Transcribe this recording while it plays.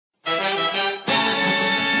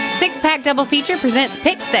Six-pack double feature presents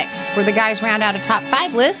Pick Six, where the guys round out a top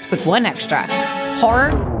 5 list with one extra.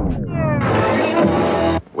 Horror.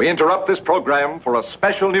 We interrupt this program for a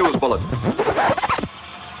special news bulletin.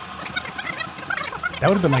 That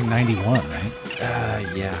would have been like 91, right?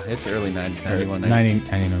 Yeah, it's early 90s, 91,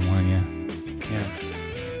 91, yeah. Yeah.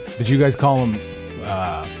 Did you guys call them,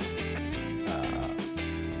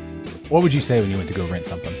 what would you say when you went to go rent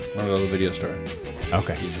something? I want to go to the video store.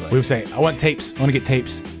 Okay. Usually. We would say, I want tapes. I want to get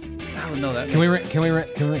tapes. Oh, no, that Can we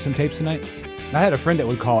rent some tapes tonight? I had a friend that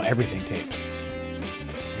would call everything tapes.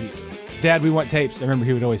 Dad, we want tapes. I remember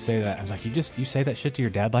he would always say that. I was like, you say that shit to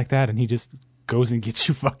your dad like that, and he just goes and gets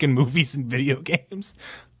you fucking movies and video games?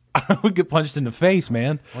 I would get punched in the face,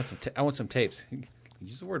 man. I want some tapes.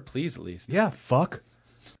 Use the word please at least. Yeah, fuck. A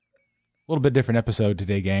little bit different episode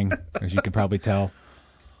today, gang, as you can probably tell.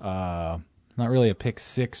 Not really a pick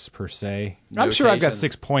six per se. I'm sure I've got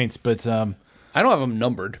 6 points, but I don't have them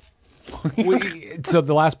numbered. So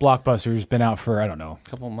the last Blockbuster's been out for, I don't know,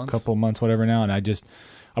 couple months, whatever now, and I've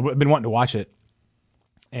been wanting to watch it.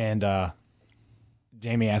 And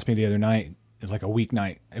Jamie asked me the other night. It was like a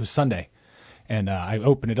weeknight. It was Sunday. And I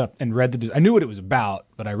opened it up and read I knew what it was about,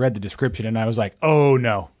 but I read the description and I was like, oh,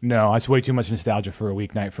 no, it's way too much nostalgia for a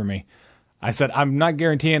weeknight for me. I said, I'm not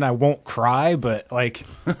guaranteeing I won't cry, but like,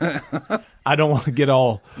 I don't want to get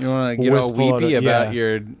all weepy about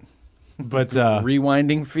your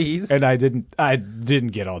rewinding fees. And I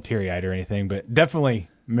didn't get all teary-eyed or anything, but definitely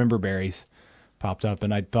Member Berries popped up,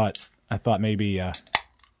 and I thought maybe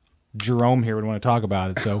Jerome here would want to talk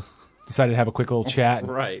about it, so decided to have a quick little chat,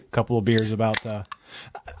 right? A couple of beers about.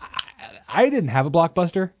 I didn't have a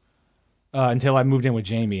Blockbuster until I moved in with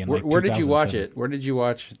Jamie. Where did you watch it? Where did you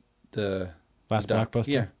watch the last Blockbuster?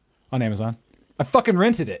 Yeah, on Amazon. I fucking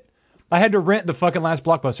rented it. I had to rent the fucking last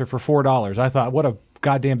Blockbuster for $4. I thought, what a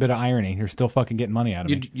goddamn bit of irony. You're still fucking getting money out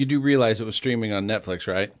of me. You do realize it was streaming on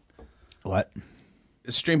Netflix, right? What?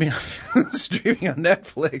 It's streaming on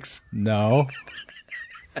Netflix. No.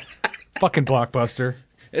 Fucking Blockbuster.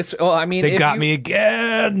 They got me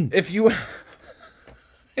again. If you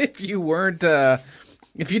didn't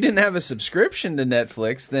have a subscription to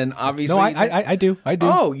Netflix, then obviously no, I do.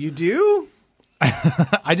 Oh, you do?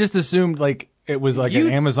 I just assumed like it was like an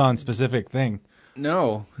Amazon specific thing.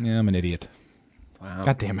 No. Yeah, I'm an idiot. Wow.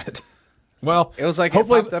 God damn it. Well, it was like it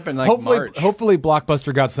popped up in March. Hopefully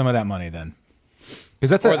Blockbuster got some of that money then.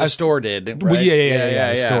 Because the store did, right?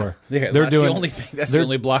 Yeah, the store. Yeah, that's the only thing. That's the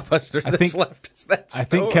only Blockbuster that's left. Is that store. I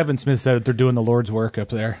think Kevin Smith said that they're doing the Lord's work up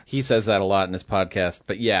there. He says that a lot in his podcast,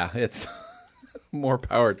 but yeah, it's more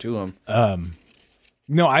power to him.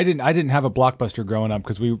 No, I didn't have a Blockbuster growing up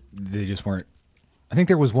because they just weren't. I think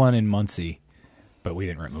there was one in Muncie, but we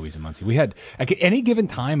didn't rent movies in Muncie. We had at any given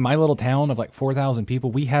time, my little town of like 4,000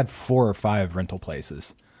 people, we had 4 or 5 rental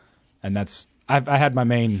places, and that's. I had my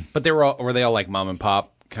main, but were they all like mom and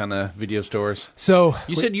pop kind of video stores? So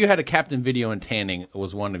you said you had a Captain Video and Tanning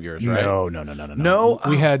was one of yours, right? No.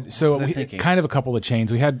 We had kind of a couple of chains.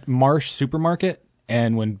 We had Marsh Supermarket,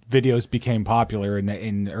 and when videos became popular in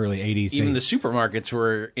the early '80s, even the supermarkets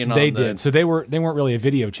were in. They did. So they weren't really a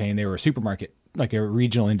video chain. They were a supermarket, like a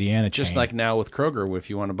regional Indiana chain. Just like now with Kroger, if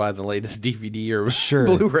you want to buy the latest DVD or sure.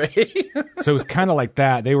 Blu-ray. So it was kind of like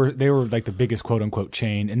that. They were like the biggest quote unquote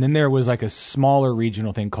chain, and then there was like a smaller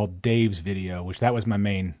regional thing called Dave's Video, which that was my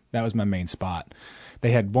main spot.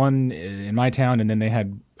 They had one in my town, and then they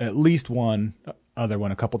had at least one other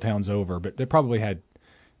one a couple towns over, but they probably had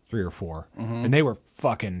 3 or 4, and they were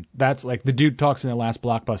fucking. That's like the dude talks in the last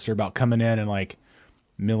Blockbuster about coming in and like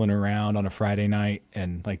milling around on a Friday night,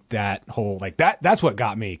 and like that whole like that's what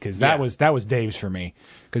got me, because that was Dave's for me,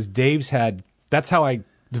 because Dave's had. That's how I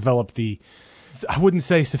developed I wouldn't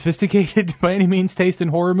say sophisticated by any means taste in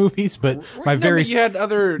horror movies, but my very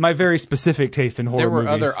specific taste in horror movies. There were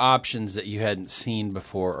other options that you hadn't seen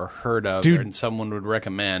before or heard of, and someone would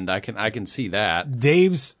recommend. I can see that.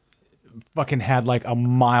 Dave's fucking had like a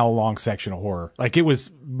mile-long section of horror. Like, it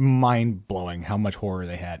was mind-blowing how much horror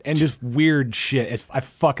they had, and just weird shit. I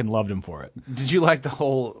fucking loved him for it. Did you like the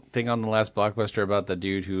whole thing on the last Blockbuster about the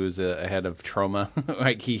dude who was a head of Troma?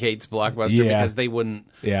 Like, he hates Blockbuster because they wouldn't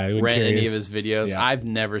rent any of his videos. Yeah. I've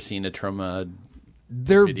never seen a Troma.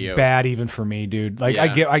 They're video. Bad even for me, dude. Like,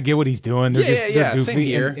 I get what he's doing. They're they're goofy. Same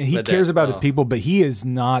here. And he cares about his people, but he is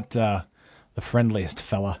not the friendliest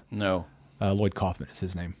fella. No. Lloyd Kaufman is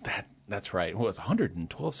his name. That's right. Well, it's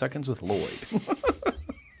 112 Seconds with Lloyd.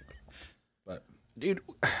 But, dude,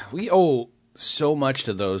 we owe so much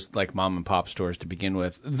to those like mom and pop stores to begin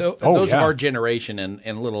with. Those of our generation and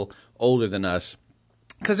a little older than us,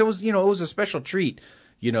 because it was a special treat,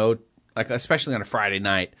 like especially on a Friday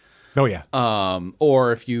night. Oh yeah.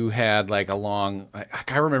 Or if you had like a long,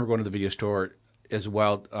 I remember going to the video store as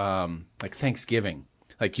well, like Thanksgiving.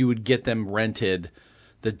 Like you would get them rented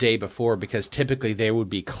the day before because typically they would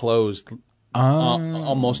be closed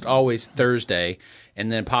almost always Thursday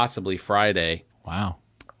and then possibly Friday. Wow.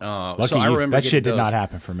 Lucky so I remember that shit did not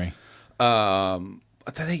happen for me. We're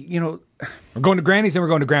going to Granny's and we're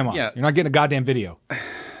going to Grandma's. Yeah. You're not getting a goddamn video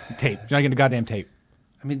tape. You're not getting a goddamn tape.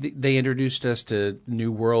 I mean, they introduced us to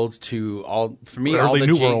New Worlds, to all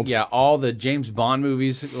the James Bond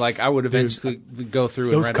movies. Like I would eventually go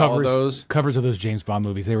through and rent all of those covers of those James Bond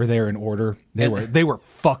movies. They were there in order. They were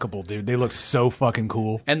fuckable, dude. They looked so fucking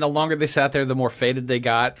cool. And the longer they sat there, the more faded they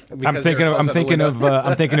got. I'm thinking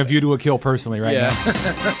of View to a Kill personally right now.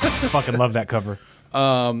 Fucking love that cover.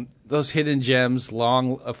 Those hidden gems,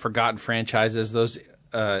 long forgotten franchises, those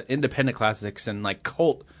independent classics, and like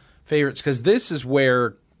cult favorites, because this is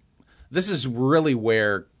really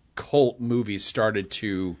where cult movies started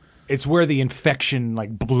to. It's where the infection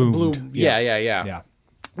like bloomed. Yeah.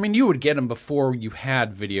 I mean, you would get them before you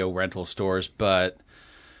had video rental stores, but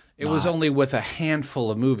it was only with a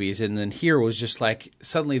handful of movies, and then here was just like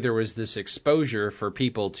suddenly there was this exposure for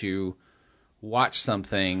people to watch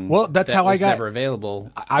something. Well, that's how I got never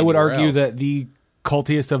available. I would argue that the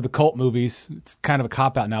cultiest of the cult movies. It's kind of a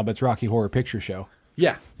cop out now, but it's Rocky Horror Picture Show.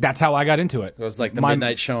 Yeah. That's how I got into it. It was like the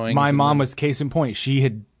midnight showings. My mom was case in point. She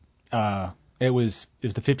had, it was the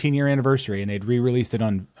 15-year anniversary, and they'd re-released it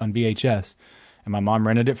on VHS. And my mom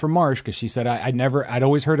rented it from Marsh because she said, I'd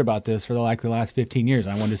always heard about this for the last 15 years.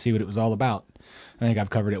 I wanted to see what it was all about. I think I've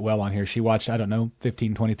covered it well on here. She watched,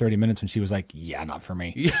 15, 20, 30 minutes, and she was like, yeah, not for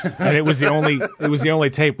me. And it was the only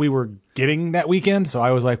tape we were getting that weekend. So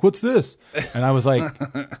I was like, what's this? And I was like,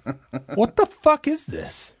 what the fuck is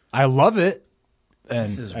this? I love it. And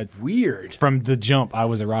this is weird. From the jump, I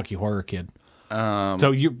was a Rocky Horror kid. That's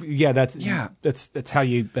how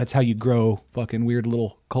you grow fucking weird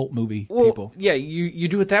little cult movie people. Yeah, you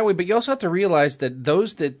do it that way, but you also have to realize that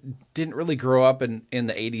those that didn't really grow up in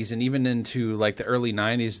the 80s and even into like the early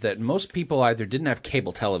 90s, that most people either didn't have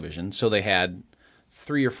cable television, so they had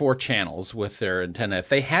 3 or 4 channels with their antenna. If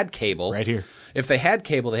they had cable, right here. If they had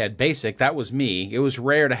cable, they had basic. That was me. It was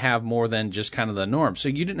rare to have more than just kind of the norm. So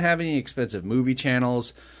you didn't have any expensive movie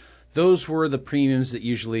channels. Those were the premiums that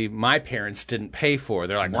usually my parents didn't pay for.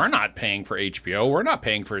 They're like, we're not paying for HBO. We're not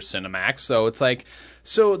paying for Cinemax. So it's like,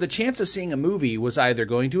 so the chance of seeing a movie was either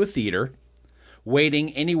going to a theater,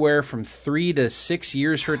 waiting anywhere from 3 to 6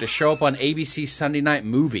 years for it to show up on ABC Sunday Night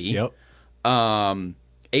Movie. Yep. HBO,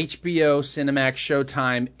 Cinemax,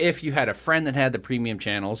 Showtime, if you had a friend that had the premium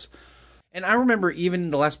channels. And I remember even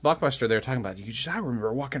the last Blockbuster they were talking about, I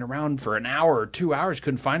remember walking around for an hour or 2 hours,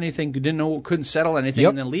 couldn't find anything, couldn't settle anything,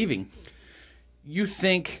 and then leaving. You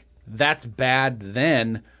think that's bad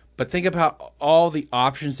then, but think about all the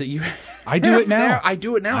options that you have. I do it now. I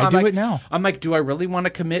do it now. I'm like, do I really want to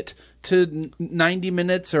commit to 90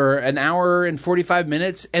 minutes or an hour and 45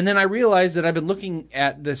 minutes? And then I realize that I've been looking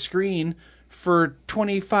at the screen for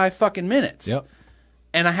 25 fucking minutes. Yep.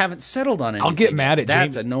 And I haven't settled on anything. I'll get mad at Jamie.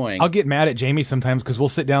 That's annoying. I'll get mad at Jamie sometimes because we'll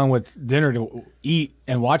sit down with dinner to eat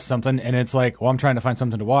and watch something, and it's like, well, I'm trying to find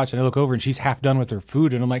something to watch, and I look over and she's half done with her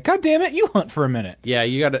food, and I'm like, God damn it, you hunt for a minute. Yeah,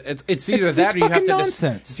 you got to. It's either that or you have to.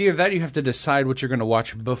 Nonsense. It's either that or you have to decide what you're going to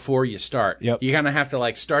watch before you start. Yep. You kind of have to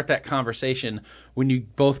like start that conversation when you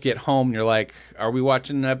both get home. And you're like, are we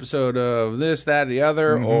watching an episode of this, that, or the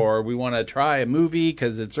other, or we want to try a movie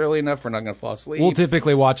because it's early enough we're not going to fall asleep. We'll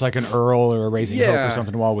typically watch like an Earl or a Raising Hope or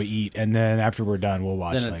something while we eat, and then after we're done, we'll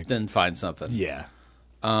watch. Then find something. Yeah.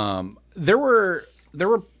 There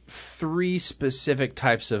were 3 specific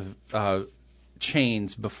types of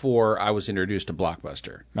chains before I was introduced to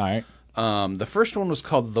Blockbuster. All right. The first one was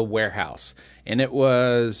called The Warehouse, and it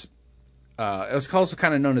was also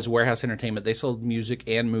kind of known as Warehouse Entertainment. They sold music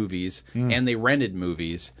and movies, and they rented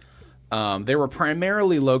movies. They were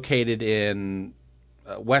primarily located in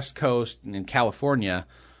West Coast and in California.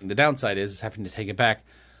 The downside is having to take it back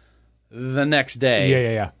the next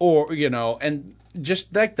day. Yeah. Or, and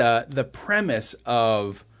just like the premise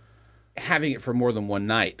of having it for more than one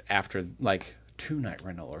night after like 2-night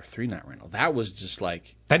rental or 3-night rental. That was just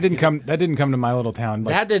like that didn't come to my little town.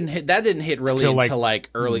 Like, that didn't hit really until like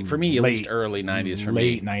early for me, at least early 90s for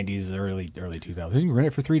late me. Late 90s, early 2000s. You can rent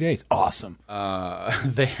it for 3 days. Awesome.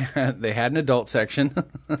 They had an adult section.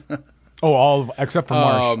 Except for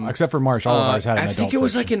Marsh. All of ours had an adult section. I think it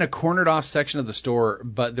was like in a cornered off section of the store,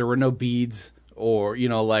 but there were no beads or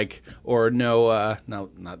not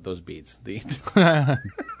those beads.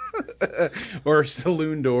 Or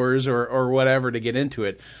saloon doors or whatever to get into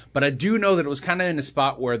it. But I do know that it was kind of in a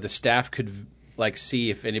spot where the staff could like see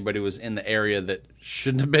if anybody was in the area that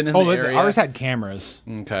shouldn't have been in the area? Ours had cameras.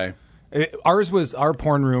 Okay. Our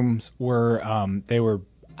porn rooms were, they were,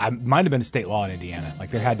 I might have been a state law in Indiana. Like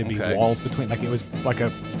there had to be walls between, like it was like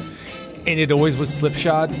and it always was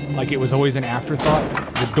slipshod. Like it was always an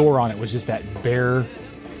afterthought. The door on it was just that bare,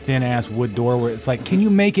 thin ass wood door where it's like, can you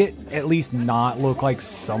make it at least not look like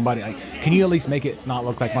somebody? Like, can you at least make it not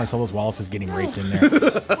look like Marcellus Wallace is getting raped in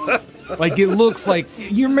there? Like it looks like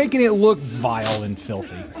you're making it look vile and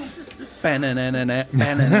filthy. I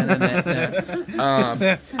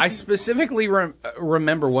specifically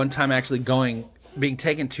remember one time actually being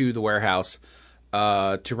taken to the warehouse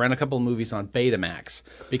to rent a couple of movies on Betamax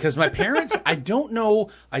because my parents, I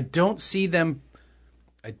don't see them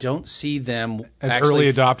as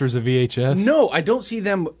early adopters of VHS. No, I don't see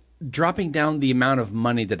them dropping down the amount of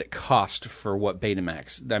money that it cost for what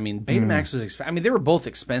Betamax. I mean, Betamax was expensive. I mean, they were both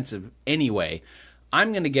expensive anyway.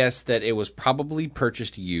 I'm going to guess that it was probably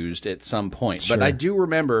purchased used at some point. Sure. But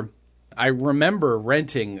I remember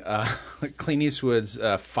renting Clint Eastwood's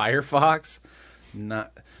Firefox. I'm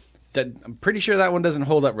pretty sure that one doesn't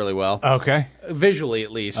hold up really well. Okay. Visually,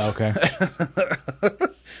 at least. Okay.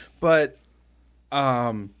 But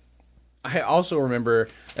I also remember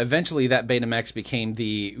eventually that Betamax became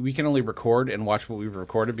we can only record and watch what we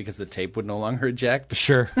recorded because the tape would no longer eject.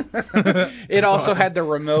 Sure. It also had the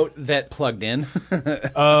remote that plugged in.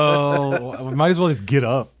 Oh, might as well just get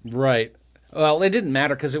up. Right. Well, it didn't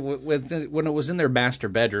matter because when it was in their master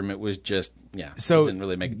bedroom, it was just, So it didn't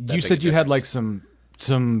really make that you said you had like some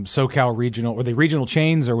SoCal regional, were they regional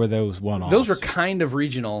chains or were those one-offs? Those were kind of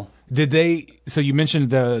regional. Did they? So you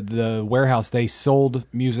mentioned the warehouse. They sold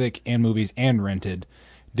music and movies and rented.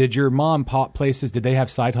 Did your mom pop places? Did they have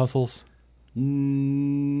side hustles?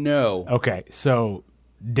 No. Okay, so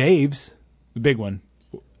Dave's, the big one,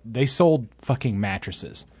 they sold fucking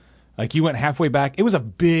mattresses. Like you went halfway back. It was a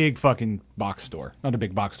big fucking box store. Not a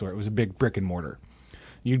big box store. It was a big brick and mortar.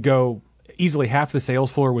 You'd go easily half the sales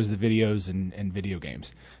floor was the videos and video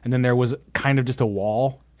games, and then there was kind of just a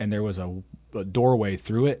wall, and there was a doorway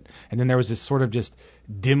through it, and then there was this sort of just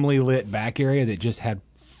dimly lit back area that just had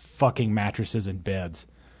fucking mattresses and beds.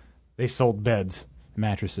 They sold beds,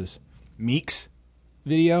 mattresses. Meeks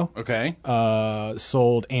Video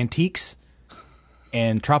sold antiques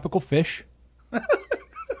and tropical fish.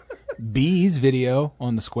 Bees Video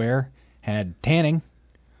on the square had tanning.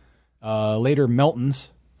 Later Melton's,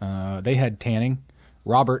 they had tanning.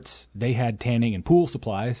 Roberts, they had tanning and pool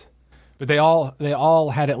supplies. But they all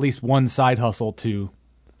had at least one side hustle to,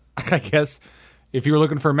 I guess, if you were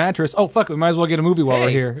looking for a mattress, oh, fuck it, we might as well get a movie while we're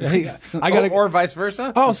here. Hey, or vice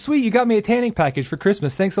versa. Oh, sweet, you got me a tanning package for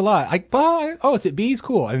Christmas. Thanks a lot. Oh, it's at Bees?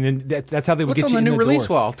 Cool. And then that's how they would get you in the door. What's on the new release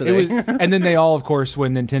wall today? And then they all, of course,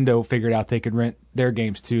 when Nintendo figured out they could rent their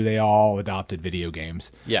games too, they all adopted video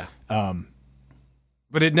games. Yeah.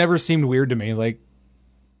 But it never seemed weird to me. Like,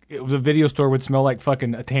 the video store would smell like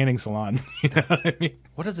fucking a tanning salon. You know what I mean?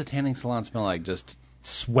 What does a tanning salon smell like? Just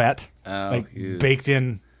sweat, baked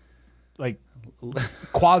in, like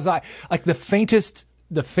quasi, like the faintest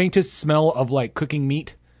smell of like cooking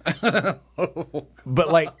meat, but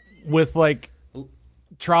like with like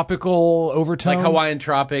tropical overtones, like Hawaiian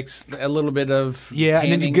tropics. A little bit of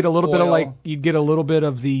and then you get a little oil. bit of like you'd get a little bit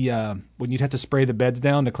of the when you'd have to spray the beds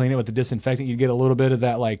down to clean it with the disinfectant. You'd get a little bit of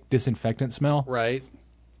that like disinfectant smell. Right.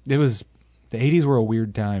 It was the 80s were a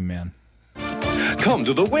weird time, man. Come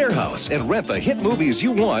to the Warehouse and rent the hit movies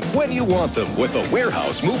you want when you want them with the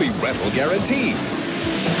Warehouse Movie Rental Guarantee.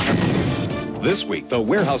 This week, the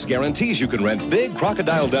Warehouse guarantees you can rent Big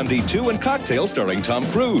Crocodile Dundee 2 and Cocktail starring Tom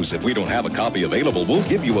Cruise. If we don't have a copy available, we'll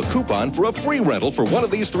give you a coupon for a free rental for one of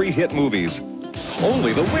these 3 hit movies.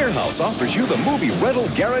 Only the Warehouse offers you the movie rental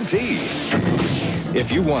guarantee. If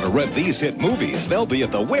you want to rent these hit movies, they'll be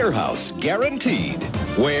at the Warehouse, guaranteed.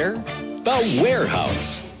 Where? The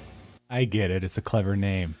Warehouse. I get it. It's a clever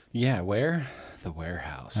name. Yeah, where? The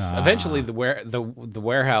Warehouse. Eventually, the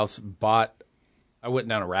Warehouse bought. I went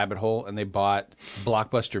down a rabbit hole, and they bought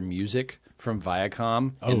Blockbuster Music from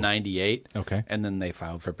Viacom in '98. Okay, and then they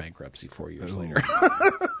filed for bankruptcy 4 years later.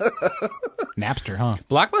 Napster, huh?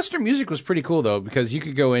 Blockbuster Music was pretty cool though, because you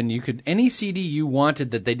could go in, any CD you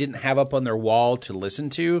wanted that they didn't have up on their wall to listen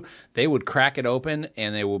to, they would crack it open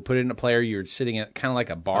and they would put it in a player. You're sitting at kind of like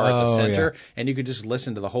a bar at the center, and you could just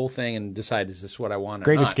listen to the whole thing and decide, is this what I want?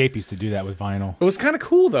 Great Escape used to do that with vinyl. It was kind of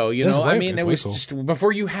cool though, you know. It was cool. Just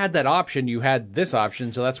before you had that option, you had this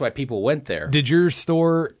option, so that's why people went there. Did your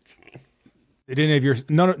store? Did any of your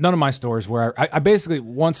none of my stores where I basically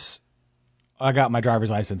once I got my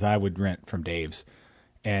driver's license, I would rent from Dave's,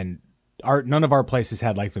 and none of our places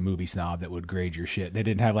had like the movie snob that would grade your shit. They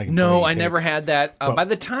didn't have like no, I never had that. By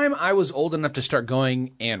the time I was old enough to start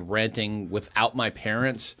going and renting without my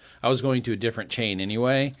parents, I was going to a different chain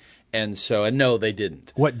anyway, and no, they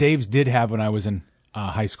didn't. What Dave's did have when I was in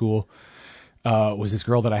high school was this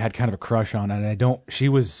girl that I had kind of a crush on, and she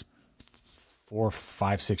was 4,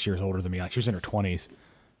 5, 6 years older than me. Like she was in her 20s.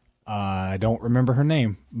 I don't remember her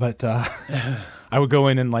name, but I would go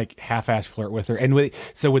in and like half-ass flirt with her. And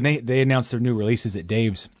so when they announced their new releases at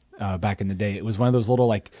Dave's back in the day, it was one of those little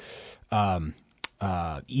like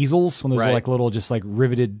easels, one of those like little just like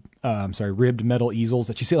ribbed metal easels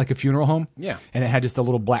that you see at like a funeral home. Yeah, and it had just a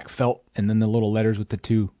little black felt and then the little letters with the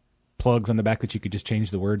 2 plugs on the back that you could just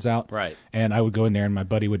change the words out. Right. And I would go in there and my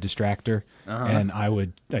buddy would distract her, and I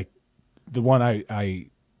would like the one I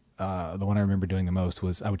remember doing the most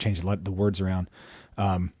was I would change the words around.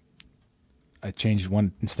 I changed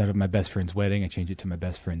one instead of my best friend's wedding. I changed it to my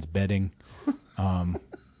best friend's bedding.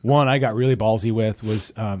 One I got really ballsy with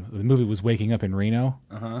was the movie was Waking Up in Reno,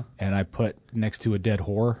 and I put next to a dead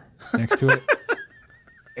whore next to it.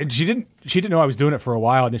 And she didn't know I was doing it for a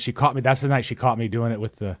while, and then she caught me. That's the night she caught me doing it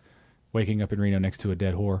with the Waking Up in Reno next to a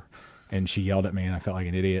dead whore, and she yelled at me, and I felt like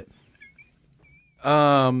an idiot.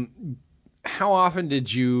 How often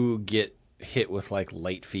did you get hit with like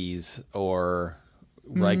late fees or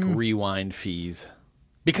like rewind fees?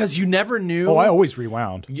 Because you never knew. Oh, I always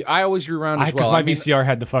rewound. I always rewound as well. Because my VCR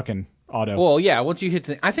had the fucking auto. Well, yeah. Once you hit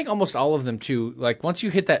I think almost all of them too. Like once you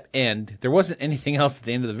hit that end, there wasn't anything else at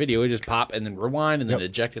the end of the video. It would just pop and then rewind and then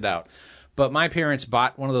eject it out. But my parents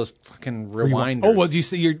bought one of those fucking rewinders. Oh, well, do you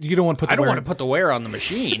see? You don't want to put. I don't want to put the wear on the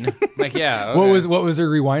machine. Like, yeah. Okay. What was their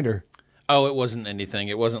rewinder? Oh, it wasn't anything.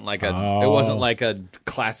 It wasn't like a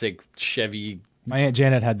classic Chevy. My Aunt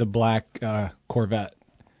Janet had the black Corvette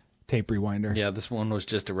tape rewinder. Yeah, this one was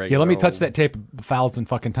just a regular. Yeah, let me touch that tape 1,000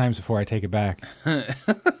 fucking times before I take it back.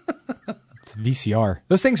 It's VCR.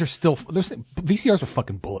 Those things are still. VCRs are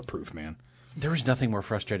fucking bulletproof, man. There was nothing more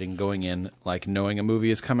frustrating going in, like knowing a movie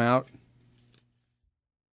has come out,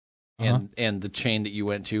 and the chain that you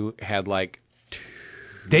went to had like.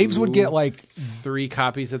 Dave's would get like 3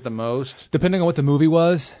 copies at the most, depending on what the movie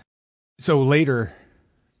was. So later,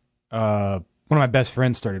 one of my best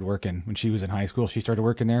friends started working when she was in high school. She started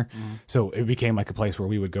working there, so it became like a place where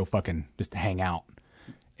we would go fucking just hang out,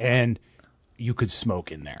 and you could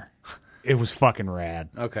smoke in there. It was fucking rad.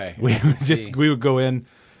 Okay, we would go in,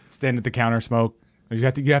 stand at the counter, smoke. You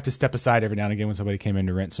have to step aside every now and again when somebody came in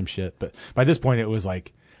to rent some shit. But by this point, it was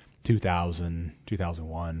like 2000,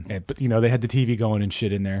 2001. But, they had the TV going and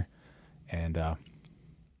shit in there. And,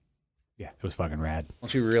 yeah, it was fucking rad.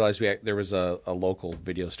 Once we realized there was a local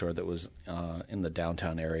video store that was in the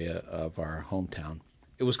downtown area of our hometown.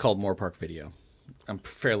 It was called Moore Park Video. I'm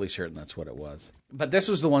fairly certain that's what it was. But this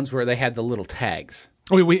was the ones where they had the little tags.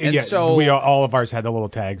 All of ours had the little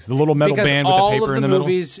tags. The little metal band with the paper in the middle.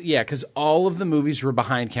 Yeah, because all of the movies were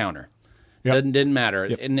behind counter. Yep. Didn't matter.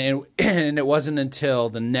 Yep. And it wasn't until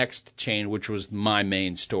the next chain, which was my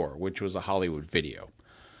main store, which was a Hollywood Video.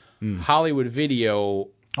 Hollywood Video...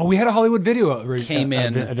 Oh, we had a Hollywood Video came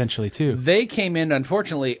in eventually, too. They came in,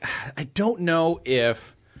 unfortunately. I don't know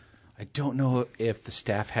if the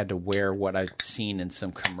staff had to wear what I've seen in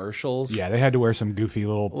some commercials. Yeah, they had to wear some goofy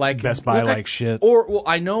little Best Buy-like shit. Well,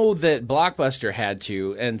 I know that Blockbuster had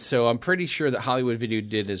to, and so I'm pretty sure that Hollywood Video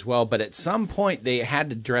did as well. But at some point, they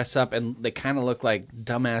had to dress up, and they kind of looked like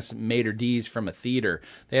dumbass maitre d's from a theater.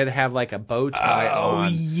 They had to have like a bow tie on. Oh,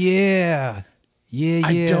 yeah. Yeah.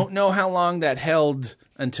 I don't know how long that held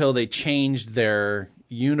until they changed their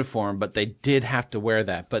uniform, but they did have to wear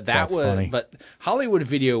that. But that's funny. But Hollywood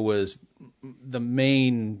Video was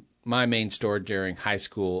my main store during high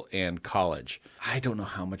school and college. I don't know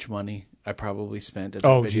how much money I probably spent at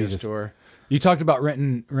the video store. You talked about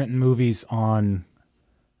renting movies on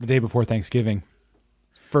the day before Thanksgiving.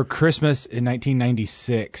 For Christmas in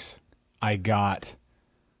 1996, I got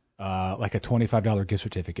like a $25 gift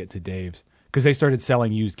certificate to Dave's because they started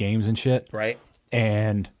selling used games and shit. Right.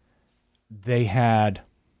 And they had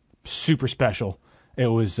super special. It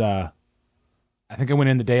was, I think I went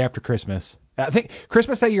in the day after Christmas. I think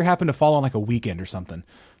Christmas that year happened to fall on like a weekend or something.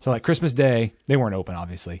 So like Christmas Day, they weren't open,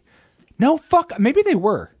 obviously. No, fuck, maybe they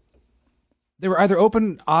were. They were either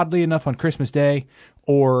open oddly enough on Christmas Day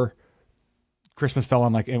or Christmas fell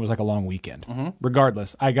on it was like a long weekend.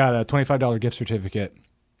 Regardless, I got a $25 gift certificate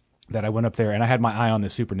that I went up there and I had my eye on the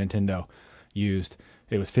Super Nintendo used.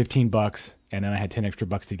 It was $15 and then I had 10 extra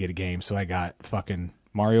bucks to get a game. So I got fucking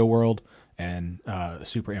Mario World and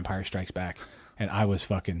Super Empire Strikes Back. And I was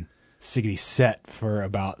fucking siggity set for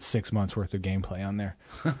about 6 months worth of gameplay on there.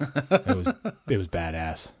 It was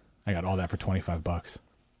badass. I got all that for $25.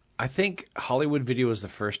 I think Hollywood Video was the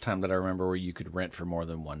first time that I remember where you could rent for more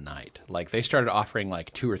than one night. Like, they started offering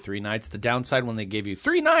like 2 or 3 nights. The downside when they gave you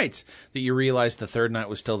 3 nights, that you realized the third night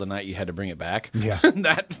was still the night you had to bring it back. Yeah.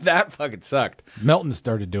 that fucking sucked. Melton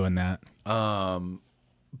started doing that.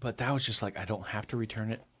 But that was just like, I don't have to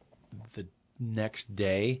return it the next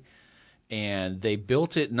day. And they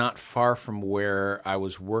built it not far from where I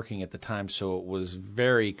was working at the time, so it was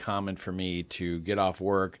very common for me to get off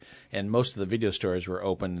work, and most of the video stores were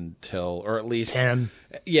open until, or at least 10.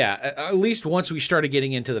 Yeah, at least once we started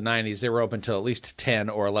getting into the 90s, they were open until at least 10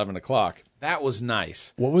 or 11 o'clock. That was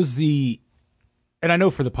nice. What was and I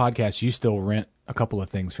know for the podcast, you still rent a couple of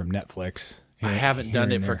things from Netflix. I haven't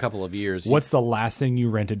done it for a couple of years. What's the last thing you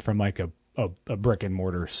rented from like a brick and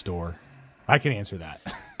mortar store? I can answer that.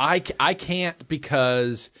 I can't,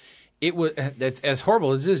 because it was, as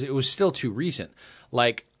horrible as it is, it was still too recent.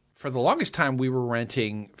 Like, for the longest time, we were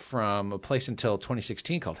renting from a place until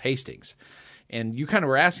 2016 called Hastings. And you kind of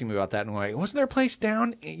were asking me about that, and I'm like, wasn't there a place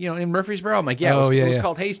down, in Murfreesboro? I'm like, yeah, it was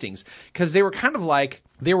called Hastings, because they were kind of like,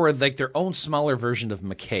 they were like their own smaller version of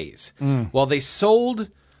McKay's. While they sold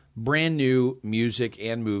brand new music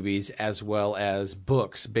and movies as well as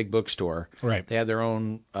books, big bookstore. Right. They had their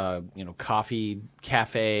own, coffee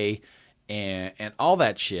cafe and all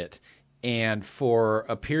that shit. And for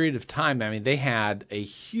a period of time, I mean, they had a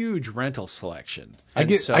huge rental selection. I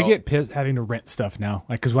get pissed having to rent stuff now.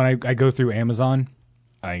 Like, because when I go through Amazon,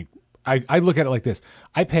 I look at it like this.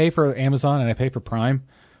 I pay for Amazon and I pay for Prime.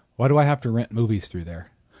 Why do I have to rent movies through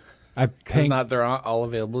there? Because they're all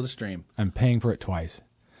available to stream. I'm paying for it twice.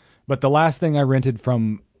 But the last thing I rented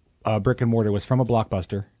from brick and mortar was from a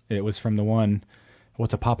Blockbuster. It was from the one,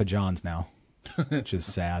 what's a Papa John's now, which is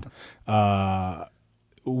sad.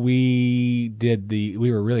 We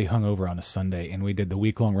were really hungover on a Sunday, and we did the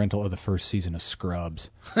week-long rental of the first season of Scrubs.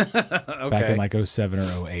 Okay. Back in like 07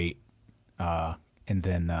 or 08. And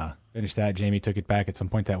then finished that. Jamie took it back at some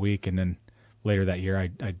point that week, and then later that year,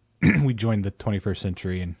 we joined the 21st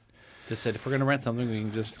Century and just said, if we're going to rent something, we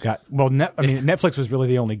can just... Netflix was really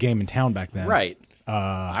the only game in town back then. Right.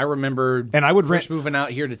 I remember and I would moving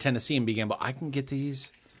out here to Tennessee and being, I can get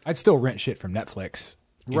these. I'd still rent shit from Netflix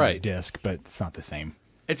right. disc, but it's not the same.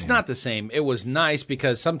 It's not the same. It was nice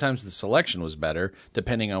because sometimes the selection was better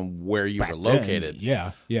depending on where you were located.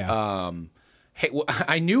 Yeah.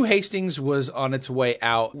 I knew Hastings was on its way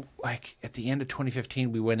out. Like at the end of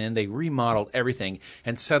 2015, we went in, they remodeled everything,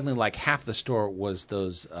 and suddenly like half the store was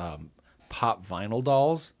those pop vinyl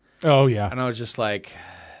dolls. Oh yeah. And I was just like,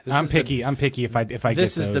 I'm picky if I get those.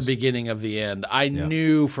 This is the beginning of the end. I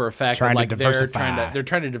knew for a fact that like they're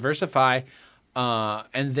trying to diversify.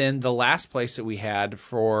 And then the last place that we had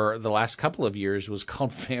for the last couple of years was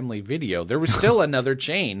called Family Video. There was still another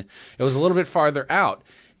chain. It was a little bit farther out,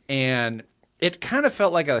 and it kind of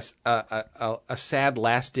felt like a sad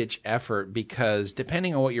last-ditch effort because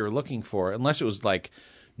depending on what you were looking for, unless it was like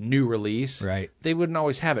new release, right, they wouldn't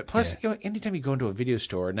always have it. Plus, anytime you go into a video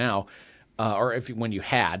store now, or when you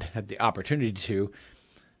had the opportunity to,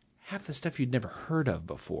 half the stuff you'd never heard of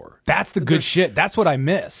before. That's the good shit. That's what I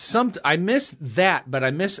miss. I miss that, but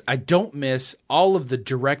I don't miss all of the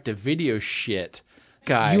direct-to-video shit.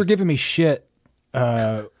 You were giving me shit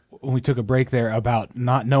when we took a break there about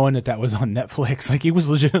not knowing that was on Netflix. Like, he was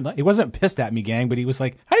legit. He wasn't pissed at me, gang, but he was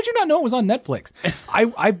like, how did you not know it was on Netflix?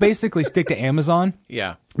 I basically stick to Amazon.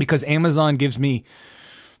 Yeah. Because Amazon gives me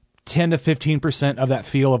 10 to 15% of that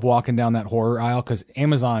feel of walking down that horror aisle, because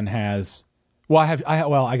Amazon has... Well,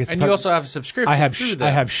 I guess... And you also have a subscription through that.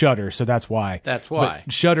 I have Shudder, so that's why. That's why.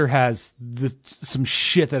 But Shudder has some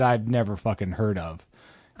shit that I've never fucking heard of.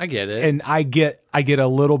 I get it. And I get a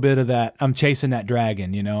little bit of that. I'm chasing that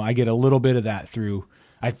dragon, I get a little bit of that through...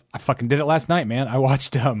 I fucking did it last night, man. I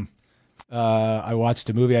watched a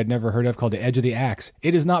movie I'd never heard of called The Edge of the Axe.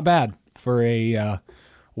 It is not bad for a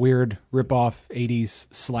weird rip-off 80s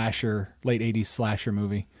slasher, late 80s slasher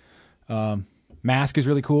movie. Mask is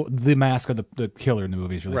really cool. The mask of the killer in the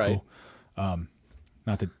movie is really cool.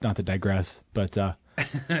 Not to digress, but I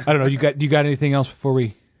don't know. You got anything else before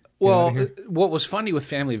we? Well, what was funny with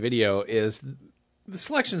Family Video is the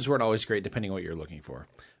selections weren't always great depending on what you're looking for.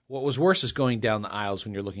 What was worse is going down the aisles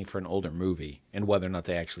when you're looking for an older movie and whether or not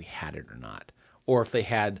they actually had it or not, or if they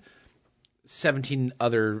had 17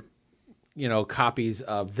 other copies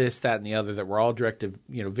of this, that, and the other that were all direct to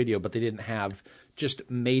video, but they didn't have just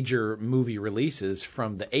major movie releases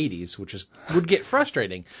from the 80s, which would get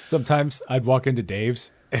frustrating. Sometimes I'd walk into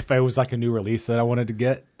Dave's if it was like a new release that I wanted to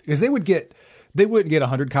get, because they wouldn't get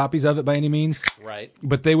 100 copies of it by any means, right?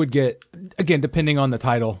 But they would get, again, depending on the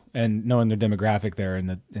title and knowing their demographic there in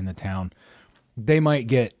the town, they might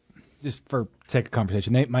get just for sake of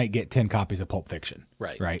conversation, they might get 10 copies of Pulp Fiction.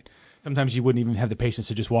 Right. Sometimes you wouldn't even have the patience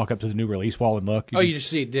to just walk up to the new release wall and look. You just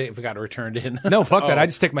see if it got returned in. No, fuck that. I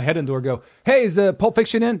just stick my head in the door and go, hey, is Pulp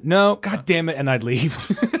Fiction in? No. God damn it. And I'd leave.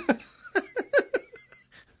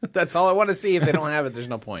 That's all I want to see. If they don't have it, there's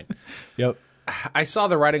no point. Yep. I saw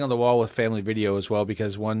the writing on the wall with Family Video as well,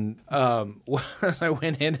 because as I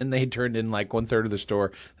went in and they turned in like 1/3 of the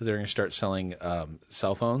store that they're going to start selling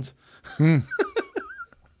cell phones. And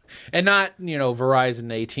not, Verizon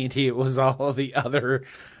and AT&T. It was all of the other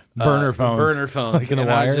burner phones. Like in the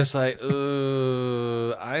wire. I was just like,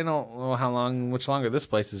 I don't know how much longer this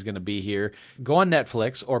place is going to be here. Go on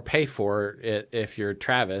Netflix or pay for it if you're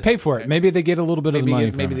Travis. Pay for it. Maybe they get a little bit of the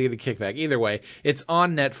money. Maybe they get a kickback. Either way, it's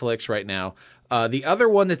on Netflix right now. The other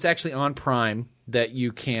one that's actually on Prime that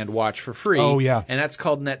you can watch for free. Oh, yeah. And that's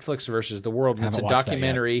called Netflix versus the World. And it's a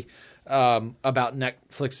documentary about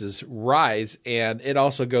Netflix's rise. And it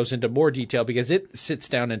also goes into more detail because it sits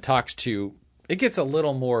down and talks to, it gets a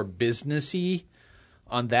little more businessy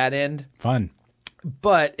on that end. Fun.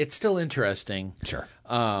 But it's still interesting. Sure.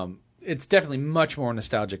 It's definitely much more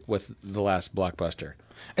nostalgic with the last Blockbuster.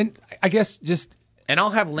 And I guess just... And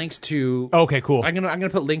I'll have links to... Okay, cool. I'm gonna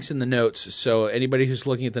put links in the notes, so anybody who's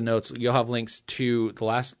looking at the notes, you'll have links to the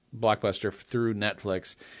last Blockbuster through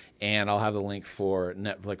Netflix, and I'll have the link for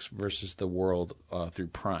Netflix versus the World through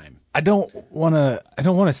Prime. I don't want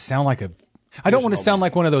to sound like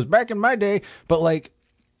one of those back in my day, but like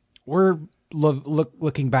we're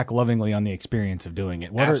looking back lovingly on the experience of doing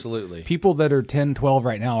it. Absolutely. People that are 10, 12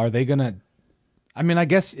 right now, are they going to... I mean, I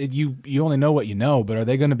guess you only know what you know, but are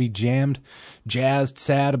they going to be jazzed,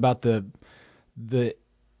 sad about the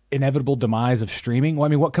inevitable demise of streaming? Well, I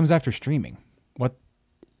mean, what comes after streaming? What?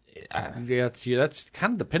 That's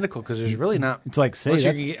kind of the pinnacle, because there's really not. It's like,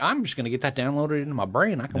 I'm just going to get that downloaded into my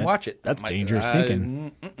brain. I can watch it. That's dangerous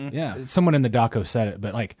thinking. Yeah, someone in the doco said it,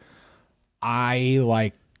 but like, I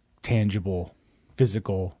like tangible,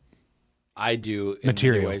 physical. I do in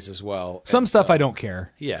material many ways as well. Some stuff I don't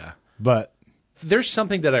care. Yeah, but. If there's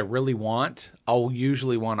something that I really want, I'll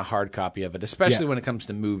usually want a hard copy of it, especially when it comes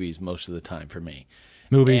to movies most of the time for me.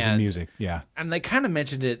 Movies and music, yeah. And they kind of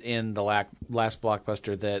mentioned it in the last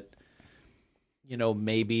Blockbuster that,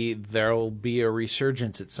 maybe there'll be a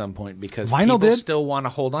resurgence at some point because Vinyl people still want to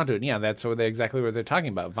hold on to it. Yeah, that's exactly what they're talking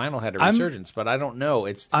about. Vinyl had a resurgence, but I don't know.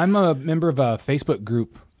 I'm a member of a Facebook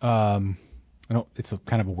group. It's a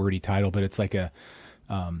kind of a wordy title, but it's like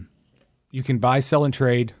you can buy, sell, and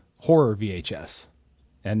trade horror VHS,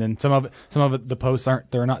 and then some of it the posts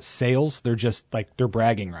they're not sales, they're just like they're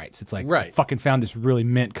bragging rights. It's like, right, I fucking found this really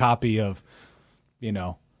mint copy of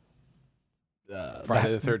Friday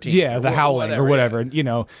the 13th, The Howling or whatever.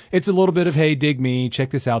 Yeah. It's a little bit of, hey, dig me,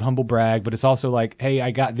 check this out, humble brag, but it's also like, hey,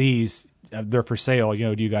 I got these, they're for sale, do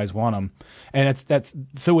you guys want them? And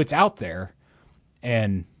so it's out there,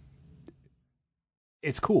 and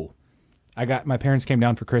it's cool. My parents came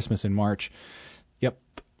down for Christmas in March. Yep.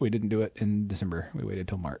 We didn't do it in December. We waited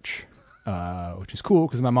till March, which is cool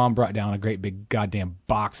because my mom brought down a great big goddamn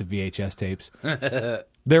box of VHS tapes.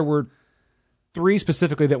 There were 3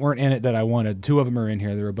 specifically that weren't in it that I wanted. 2 of them are in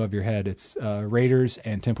here. They're above your head. It's Raiders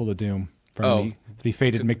and Temple of Doom from the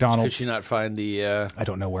faded McDonald's. Could she not find the... I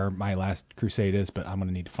don't know where my last crusade is, but I'm going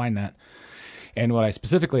to need to find that. And what I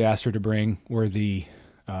specifically asked her to bring were the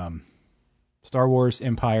Star Wars,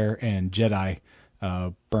 Empire, and Jedi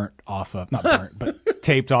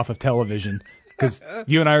taped off of television, because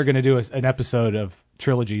you and I are going to do an episode of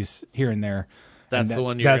trilogies here and there. That's the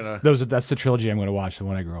one you're going to... That's the trilogy I'm going to watch, the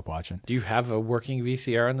one I grew up watching. Do you have a working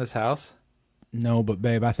VCR in this house? No, but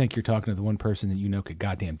babe, I think you're talking to the one person that could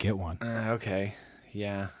goddamn get one. Okay.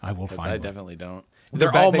 Yeah. I will find one. I definitely don't.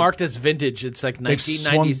 They're all marked as vintage. It's like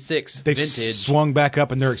 1996 vintage. They've swung back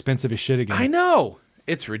up and they're expensive as shit again. I know.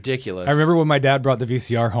 It's ridiculous. I remember when my dad brought the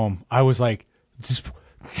VCR home, I was like,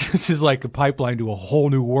 this is like a pipeline to a whole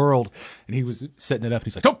new world. And he was setting it up, and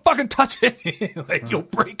he's like, don't fucking touch it. Like, you'll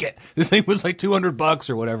break it. This thing was like $200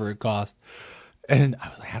 or whatever it cost. And I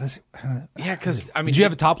was like, how does it... Yeah, because, I mean... Did you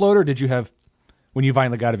have a top loader, or did you have... When you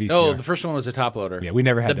finally got a VCR? Oh, the first one was a top loader. Yeah, we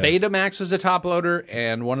never had the Betamax was a top loader,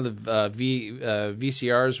 and one of the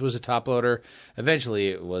VCRs was a top loader. Eventually,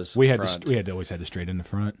 it was front. We always had the straight in the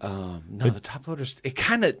front. The top loaders, it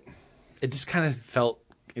just kind of felt,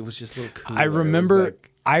 it was just a little cool.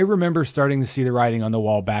 I remember starting to see the writing on the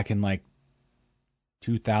wall back in like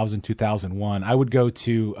 2000, 2001. I would go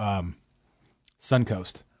to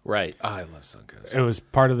Suncoast. Right. Oh, I love Suncoast. It was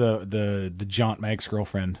part of the jaunt my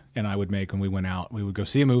ex-girlfriend and I would make when we went out. We would go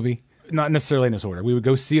see a movie. Not necessarily in this order. We would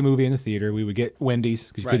go see a movie in the theater. We would get Wendy's,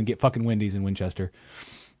 because you couldn't get fucking Wendy's in Winchester.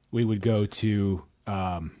 We would go to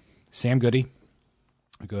Sam Goody.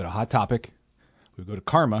 We go to Hot Topic. We go to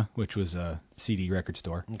Karma, which was a CD record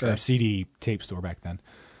store, or a CD tape store back then.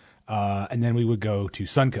 And then we would go to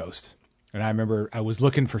Suncoast. And I remember I was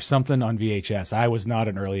looking for something on VHS. I was not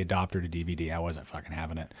an early adopter to DVD. I wasn't fucking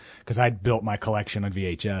having it because I'd built my collection on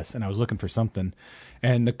VHS, and I was looking for something.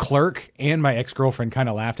 And the clerk and my ex-girlfriend kind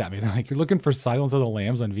of laughed at me. They're like, "You're looking for Silence of the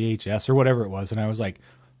Lambs on VHS or whatever it was." And I was like,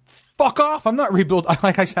 "Fuck off! I'm not rebuilding."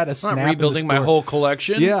 Like I had a snap. Not rebuilding my whole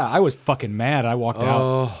collection. Yeah, I was fucking mad. I walked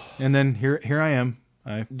out, and then here I am.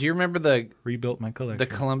 Do you remember the rebuilt my collection? The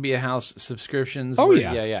Columbia House subscriptions? Oh,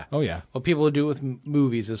 yeah. Yeah. Oh, yeah. Well, people would do it with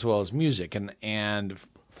movies as well as music. And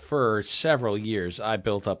for several years, I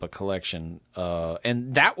built up a collection.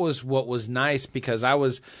 And that was what was nice because I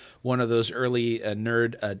was one of those early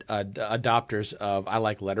nerd adopters of I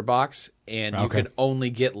like Letterboxd. And you could only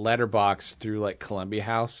get Letterboxd through like Columbia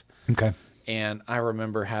House. Okay. And I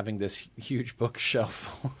remember having this huge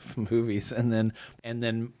bookshelf of movies, and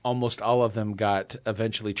then almost all of them got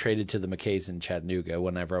eventually traded to the McKays in Chattanooga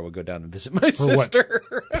whenever I would go down and visit my sister.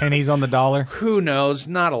 What, pennies on the dollar? Who knows?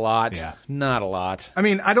 Not a lot. Yeah. Not a lot. I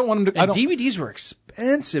mean, I don't want them to... And DVDs were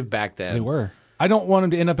expensive back then. They were. I don't want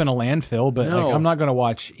them to end up in a landfill, but No. like, I'm not going to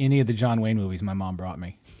watch any of the John Wayne movies my mom brought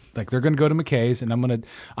me. Like, they're going to go to McKay's, and I'm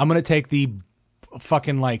gonna take the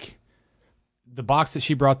fucking, like... The box that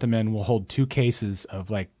she brought them in will hold 2 cases of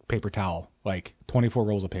like paper towel, like 24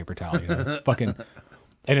 rolls of paper towel, fucking,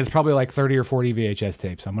 and it's probably like 30 or 40 VHS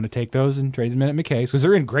tapes. I'm going to take those and trade them in at McKay's because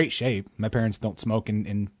they're in great shape. My parents don't smoke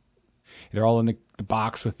and they're all in the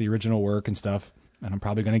box with the original work and stuff. And I'm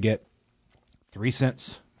probably going to get 3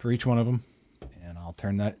 cents for each one of them. And I'll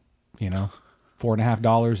turn that,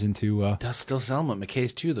 $4.50 into, Does still sell them at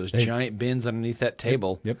McKay's too, those giant bins underneath that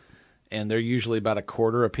table. Yep. And they're usually about a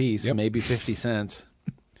quarter a piece, maybe 50 cents.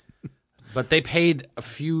 But they paid a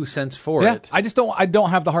few cents for it. I don't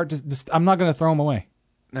have the heart to, I'm not going to throw them away.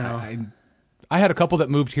 No. I had a couple that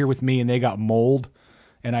moved here with me and they got mold,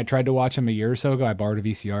 and I tried to watch them a year or so ago. I borrowed a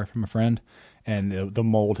VCR from a friend, and the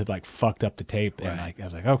mold had like fucked up the tape, and I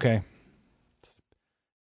was like, okay,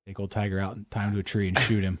 take old Tiger out and tie him to a tree and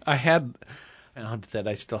shoot him. I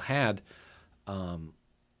still had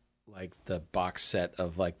like the box set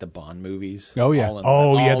of like the Bond movies. Oh yeah,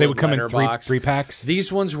 they would come in three packs.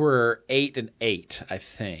 These ones were 8 and 8, I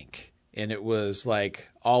think, and it was like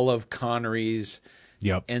all of Connery's.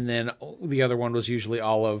 Yep. And then the other one was usually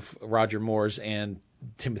all of Roger Moore's and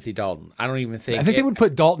Timothy Dalton. I think they would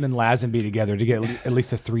put Dalton and Lazenby together to get at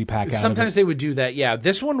least a 3-pack out Sometimes of it. they would do that, yeah.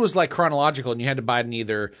 This one was like chronological, and you had to buy it in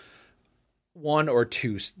either 1 or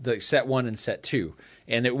 2, the set 1 and set 2.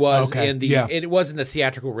 And it was it was in the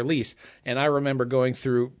theatrical release. And I remember going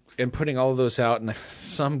through and putting all of those out, and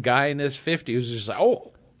some guy in his 50s was just like,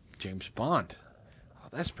 "Oh, James Bond. Oh,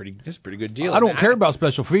 that's a pretty good deal." I don't care about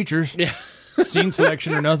special features. Yeah. Scene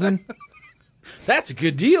selection or nothing. That's a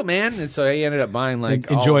good deal, man. And so he ended up buying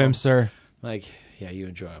like enjoy them, sir. Like, yeah, you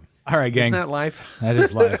enjoy them. All right, gang. Isn't that life? That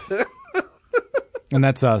is life. And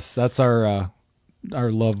that's us. That's our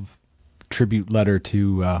love tribute letter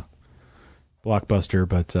to Blockbuster,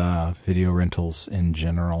 but video rentals in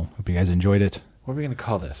general. Hope you guys enjoyed it. What are we going to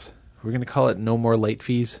call this? We're going to call it No More Late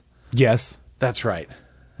Fees? Yes. That's right.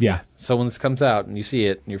 Yeah. So when this comes out and you see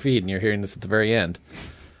it in your feed and you're hearing this at the very end,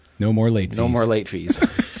 no more late fees. No more late fees.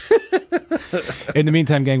 In the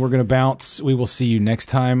meantime, gang, we're going to bounce. We will see you next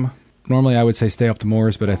time. Normally I would say stay off the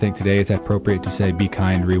moors, but I think today it's appropriate to say be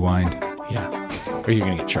kind, rewind. Yeah. Or you're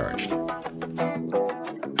going to get charged.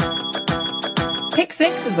 Pick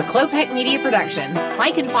Six is a Clopec Media production.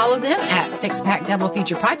 Like and follow them at Six Pack Double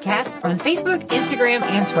Feature Podcast on Facebook, Instagram,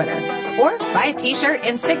 and Twitter. Or buy a t-shirt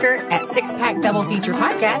and sticker at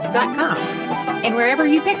sixpackdoublefeaturepodcast.com. And wherever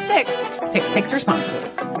you pick six responsibly.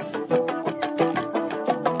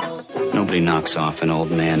 Nobody knocks off an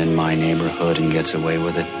old man in my neighborhood and gets away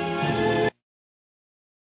with it.